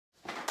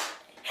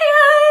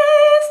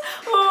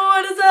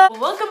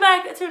Welcome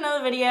back to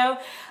another video.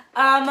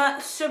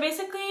 So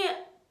basically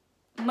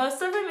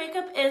most of my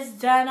makeup is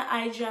done.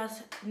 I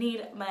just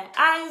need my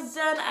eyes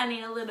done. I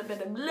need a little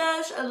bit of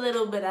blush, a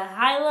little bit of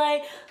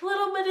highlight, a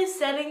little bit of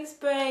setting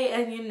spray,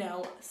 and you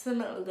know,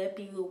 some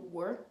lippy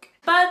work.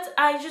 But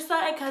I just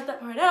thought I'd cut that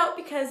part out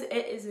because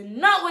it is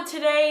not what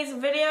today's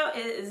video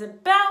is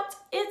about.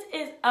 It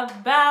is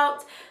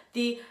about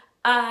the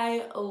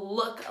eye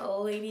look,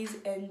 ladies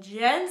and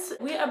gents.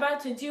 We are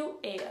about to do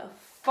a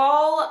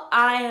fall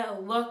eye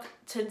look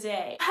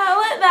today. The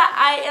palette that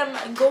I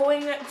am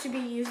going to be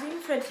using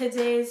for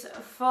today's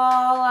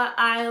fall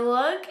eye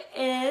look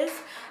is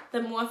the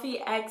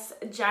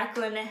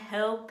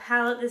Morphexjaclynhill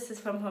palette. This is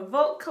from her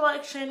Vault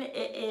collection.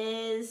 It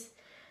is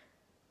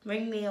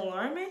Ring the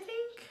Alarm, I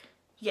think?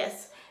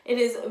 Yes, it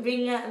is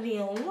Ring the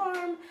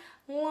Alarm.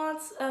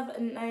 Lots of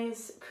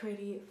nice,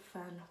 pretty,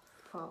 fun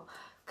fall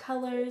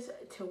colors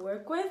to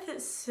work with.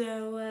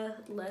 So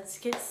let's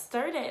get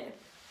started.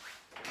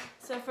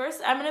 So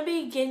first I'm going to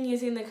begin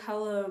using the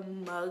color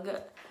Mug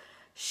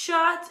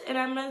Shot, and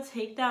I'm going to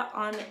take that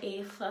on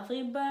a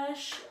fluffy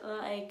brush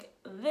like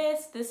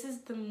this. This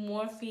is the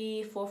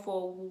Morphe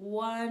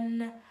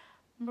 441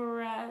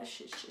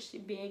 brush. It's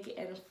just big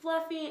and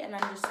fluffy, and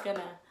I'm just going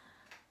to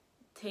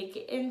take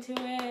it into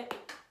it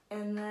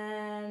and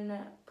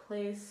then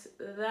place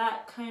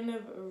that kind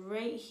of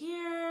right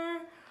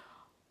here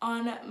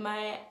on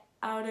my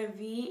outer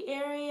V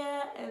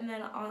area, and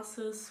then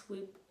also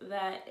sweep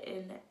that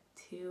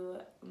into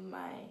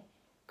my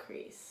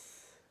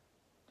crease.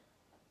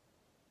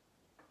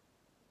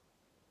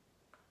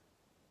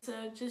 So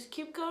just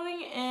keep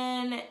going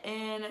in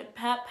and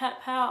pat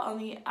on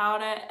the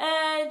outer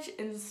edge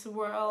and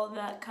swirl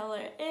that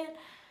color in,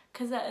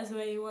 because that is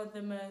where you want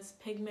the most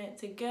pigment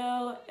to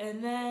go,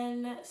 and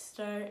then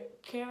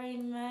start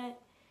carrying that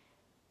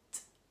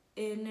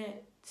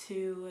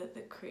into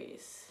the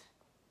crease.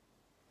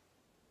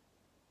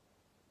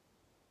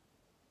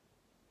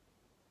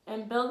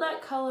 And build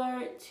that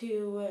color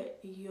to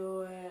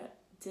your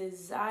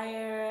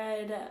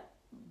desired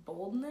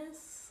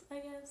boldness, I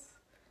guess.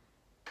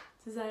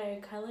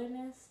 Desired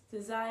colorness,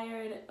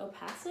 desired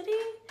opacity.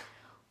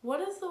 What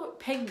is the word?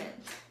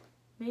 Pigment.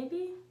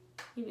 Maybe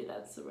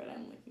that's the word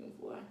I'm looking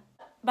for.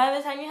 By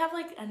the time you have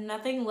like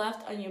nothing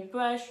left on your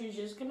brush, you're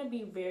just gonna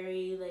be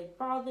very like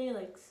broadly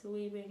like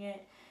sweeping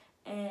it,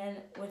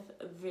 and with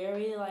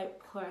very light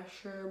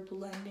pressure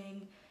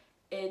blending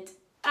it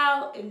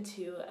out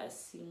into a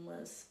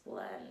seamless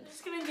blend.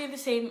 Just gonna do the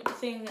same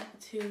thing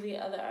to the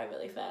other eye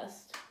really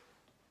fast.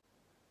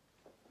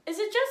 Is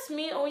it just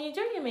me, or when you're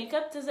doing your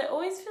makeup, does it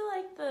always feel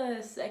like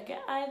the second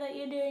eye that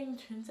you're doing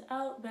turns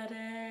out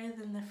better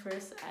than the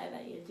first eye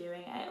that you're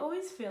doing? I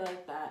always feel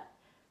like that.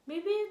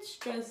 Maybe it's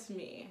just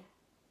me.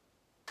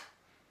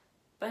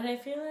 But I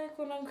feel like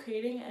when I'm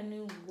creating a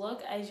new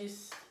look, I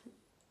just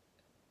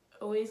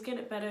always get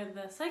it better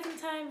the second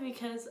time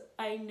because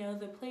I know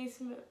the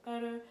placement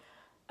better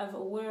of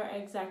where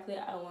exactly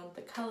I want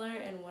the color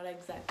and what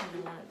exactly I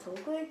want it to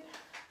look like,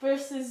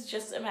 versus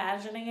just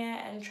imagining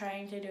it and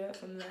trying to do it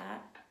from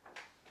that.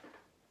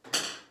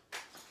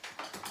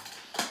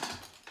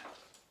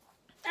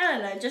 I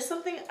don't know, just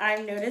something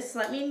I've noticed.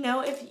 Let me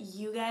know if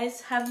you guys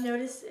have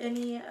noticed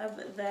any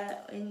of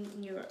that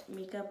in your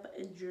makeup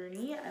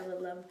journey. I would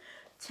love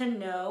to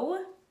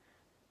know.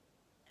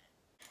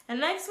 And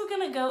next we're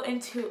gonna go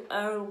into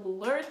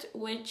Alert,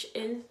 which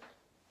is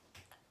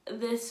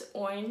this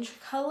orange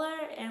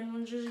color, and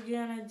we're just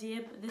gonna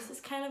dip. This is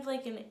kind of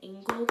like an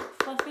angled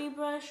fluffy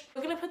brush.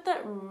 We're gonna put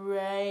that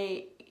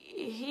right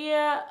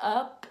here,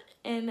 up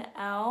and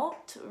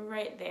out,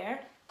 right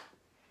there.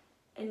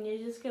 And you're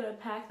just gonna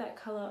pack that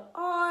color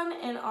on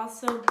and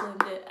also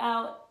blend it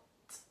out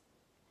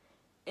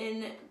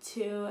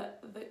into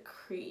the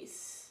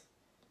crease.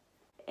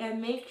 And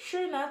make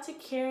sure not to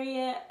carry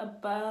it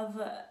above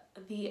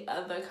the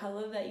other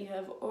color that you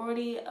have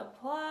already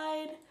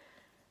applied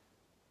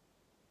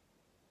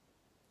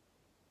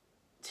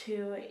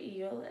to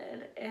your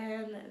lid.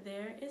 And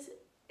there is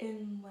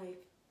in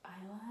like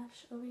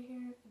eyelash over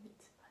here.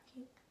 It's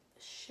fucking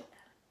shit.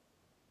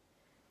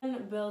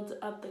 And build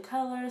up the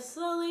color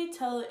slowly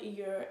till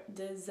your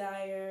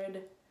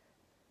desired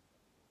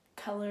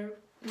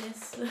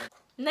colorness.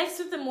 Next,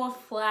 with the more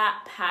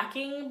flat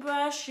packing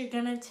brush, you're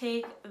gonna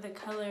take the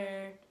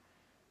color,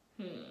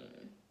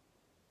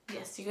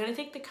 yes, you're gonna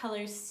take the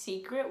color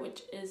Secret,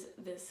 which is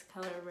this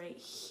color right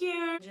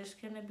here.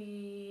 Just gonna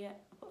be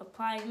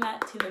applying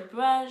that to the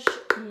brush.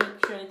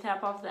 Make sure to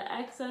tap off the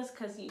excess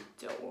because you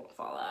don't want to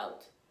fall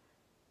out.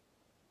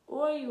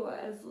 Or you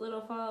want as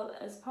little fallout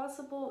as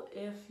possible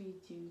if you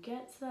do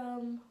get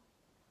some.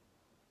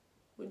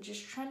 We're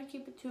just trying to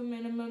keep it to a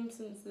minimum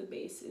since the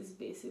base is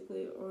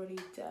basically already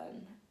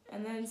done.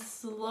 And then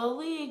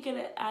slowly you're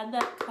gonna add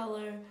that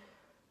color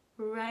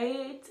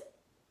right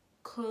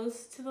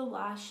close to the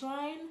lash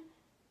line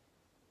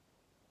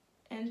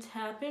and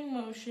tapping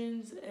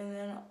motions, and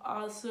then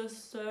also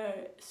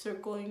start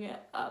circling it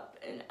up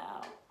and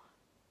out.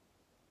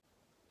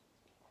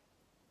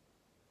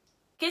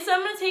 Okay, so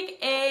I'm gonna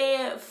take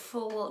a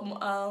full,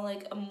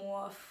 like a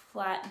more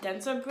flat,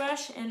 denser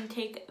brush and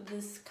take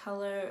this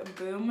color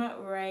Boom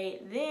right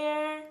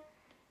there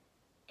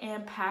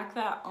and pack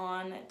that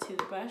on to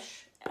the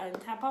brush and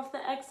tap off the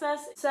excess.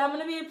 So I'm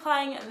gonna be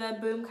applying the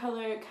Boom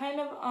color kind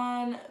of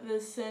on the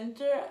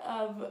center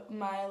of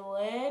my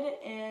lid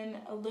and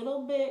a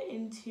little bit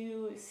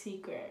into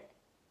Secret.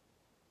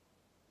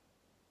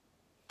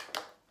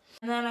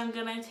 And then I'm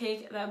gonna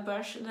take that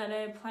brush that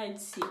I applied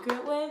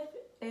Secret with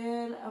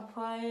and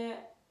apply it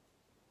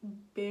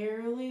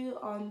barely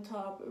on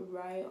top,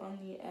 right on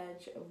the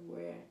edge of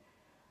where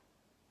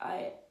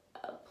I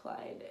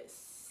applied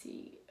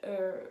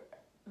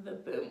the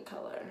Boom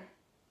color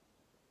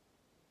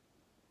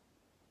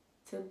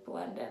to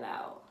blend it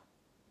out.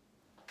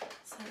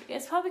 So you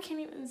guys probably can't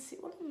even see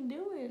what I'm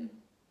doing.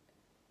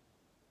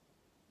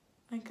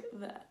 Like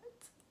that.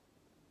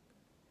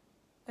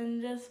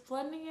 And just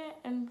blending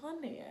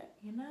it,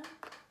 you know?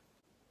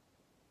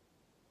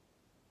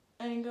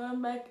 And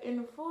going back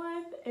and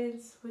forth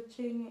and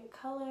switching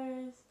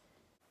colors.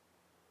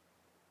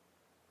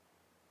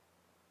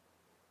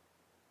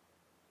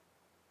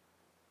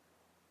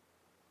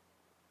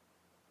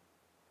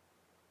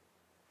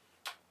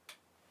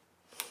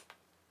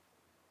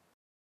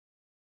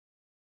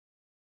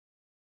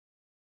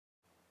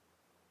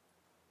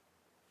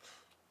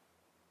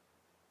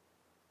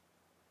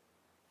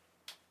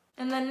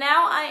 And then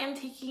now I am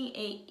taking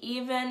a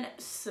even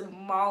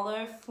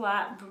smaller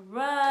flat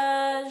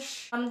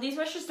brush. These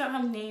brushes don't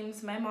have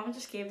names. My mom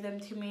just gave them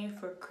to me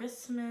for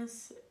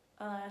Christmas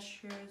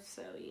last year,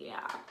 so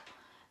yeah.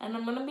 And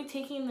I'm gonna be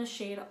taking the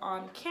shade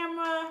On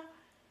Camera,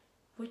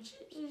 which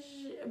is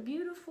a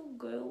beautiful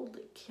gold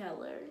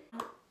color.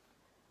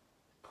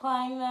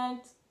 Applying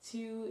that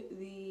to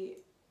the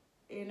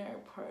inner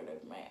part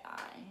of my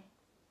eye.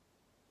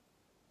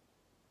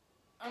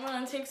 I'm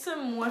gonna take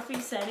some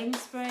Morphe setting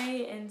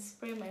spray and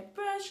spray my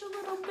brush a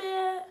little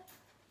bit.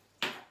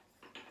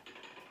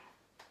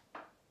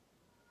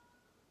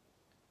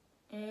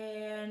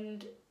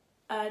 And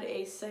add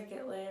a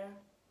second layer.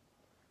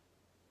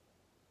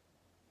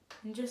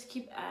 And just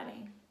keep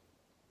adding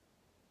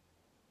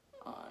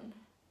on.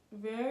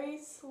 Very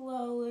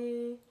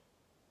slowly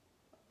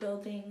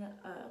building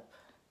up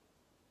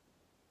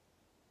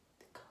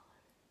the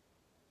color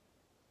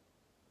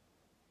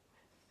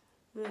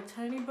with a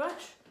tiny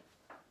brush.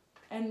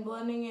 And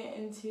blending it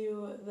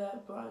into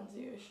that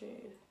bronzier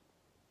shade.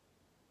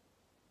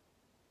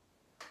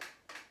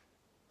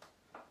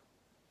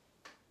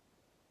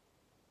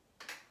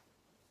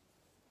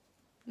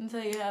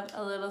 Until you have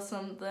a little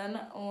something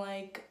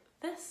like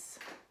this.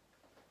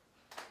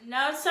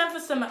 Now it's time for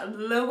some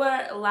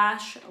lower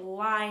lash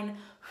line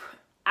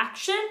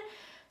action.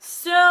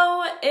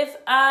 So if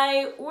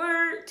I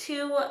were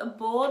to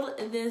bold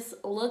this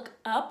look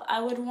up,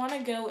 I would want to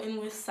go in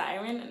with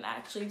Siren and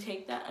actually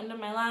take that under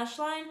my lash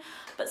line.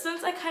 But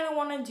since I kind of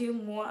want to do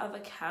more of a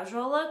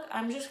casual look,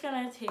 I'm just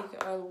going to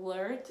take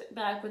Alert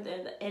back with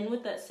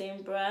that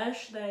same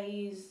brush that I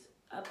used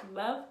up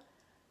above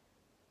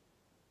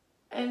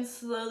and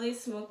slowly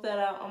smoke that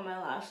out on my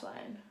lash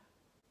line.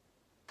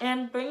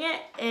 And bring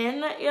it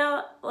in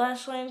your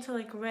lash line to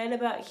like right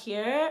about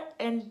here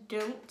and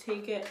don't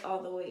take it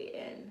all the way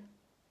in.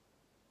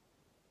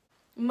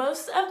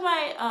 Most of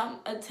my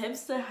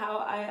tips to how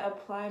I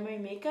apply my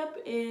makeup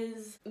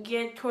is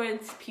geared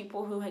towards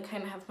people who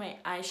kind of have my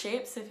eye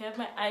shape. So if you have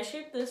my eye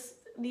shape,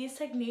 these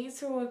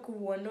techniques will work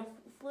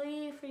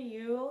wonderfully for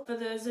you. For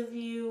those of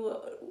you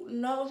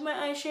not with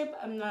my eye shape,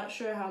 I'm not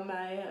sure how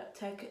my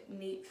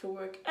techniques will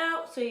work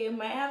out. So you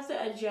might have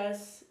to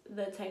adjust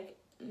the technique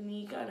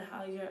on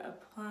how you're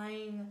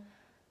applying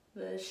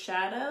the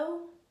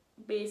shadow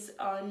based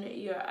on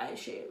your eye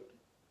shape.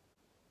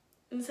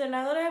 And so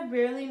now that I have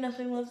barely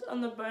nothing left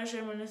on the brush,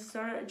 I'm going to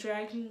start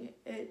dragging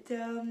it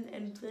down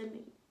and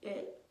blending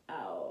it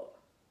out.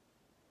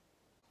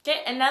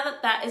 Okay, and now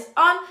that that is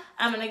on,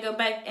 I'm going to go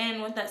back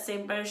in with that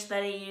same brush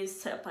that I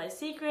used to apply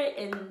Secret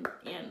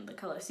in the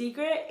color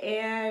Secret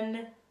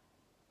and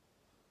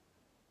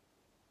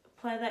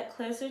apply that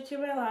closer to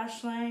my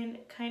lash line,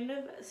 kind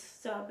of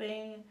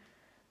stopping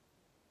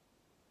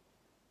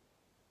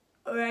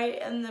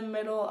right in the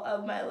middle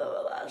of my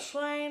lower lash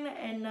line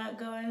and not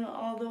going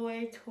all the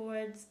way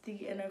towards the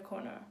inner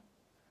corner.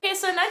 Okay,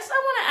 so next I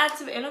want to add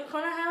some inner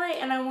corner highlight,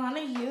 and I want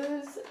to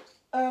use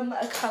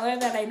a color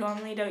that I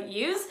normally don't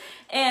use,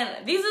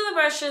 and these are the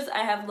brushes I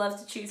have left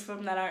to choose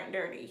from that aren't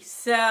dirty.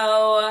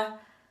 So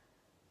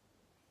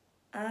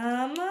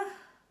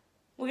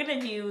we're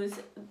gonna use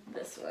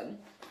this one.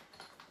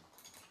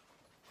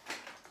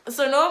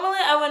 So normally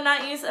I would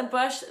not use a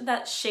brush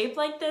that's shaped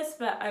like this,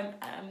 but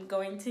I'm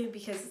going to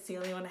because it's the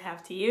only one I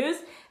have to use.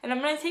 And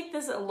I'm going to take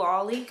this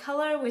Lolly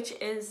color, which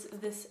is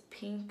this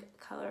pink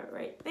color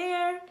right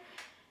there.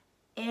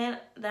 And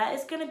that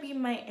is going to be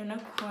my inner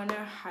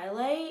corner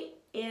highlight.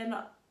 And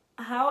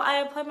how I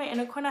apply my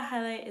inner corner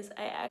highlight is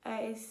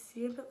I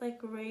stamp it like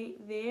right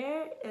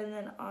there and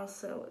then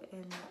also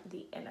in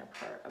the inner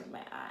part of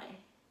my eye.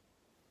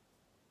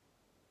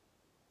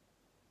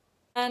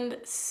 And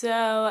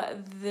so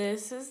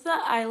this is the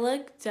eye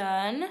look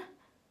done.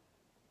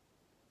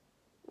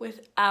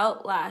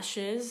 Without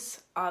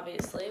lashes,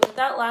 obviously.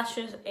 Without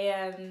lashes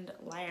and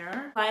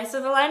liner.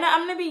 So the liner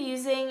I'm going to be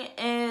using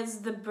is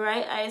the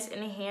Bright Eyes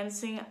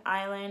Enhancing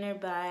Eyeliner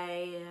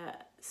by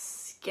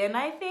Skin,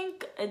 I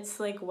think. It's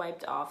like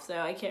wiped off, so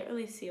I can't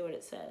really see what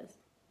it says.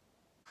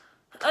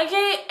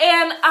 Okay,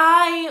 and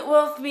I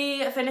will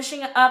be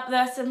finishing up the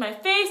rest of my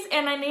face,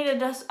 and I need to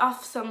dust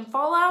off some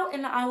fallout,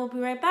 and I will be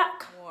right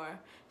back.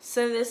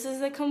 So this is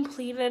the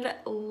completed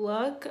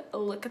look.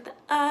 Look at the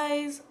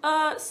eyes.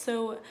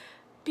 So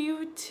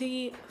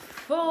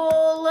beautiful.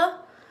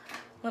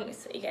 Let me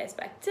set you guys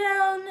back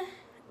down.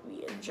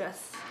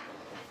 Readjust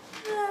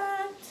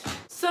that.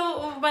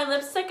 So my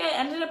lipstick, I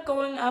ended up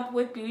going up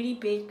with Beauty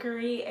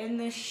Bakery in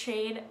the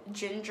shade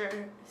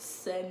Ginger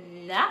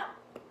Snap.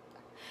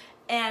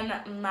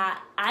 And my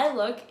eye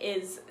look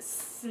is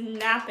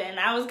snapping.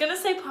 I was gonna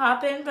say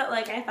poppin', but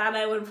like I thought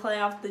I would play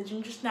off the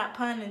Ginger Snap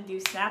pun and do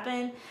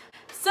snappin'.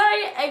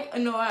 Sorry,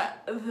 ignore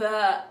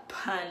the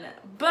pun.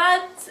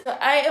 But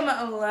I am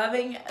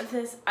loving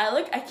this eye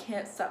look. I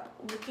can't stop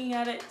looking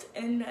at it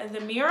in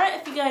the mirror.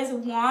 If you guys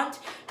want,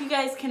 you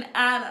guys can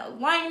add a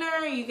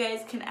liner. You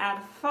guys can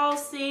add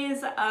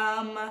falsies.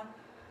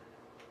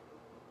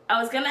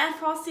 I was gonna add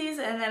falsies,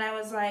 and then I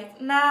was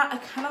like, nah, I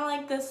kind of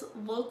like this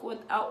look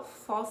without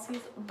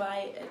falsies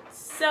by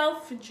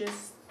itself,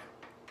 just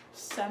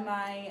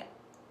semi.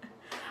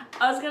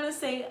 I was gonna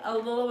say a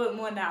little bit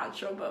more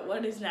natural, but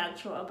what is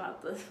natural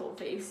about this full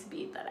face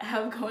beat that I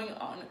have going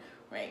on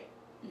right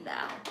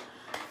now?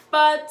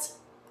 But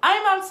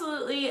I'm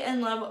absolutely in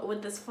love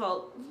with this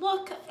full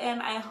look,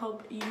 and I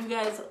hope you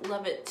guys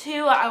love it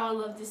too. I would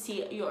love to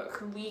see your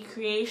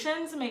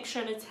recreations. Make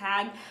sure to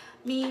tag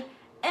me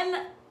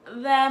in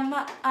them.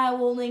 I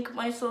will link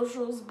my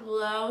socials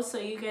below so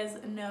you guys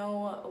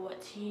know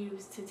what to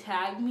use to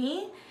tag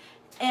me.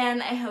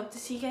 And I hope to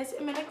see you guys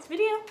in my next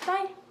video.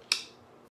 Bye!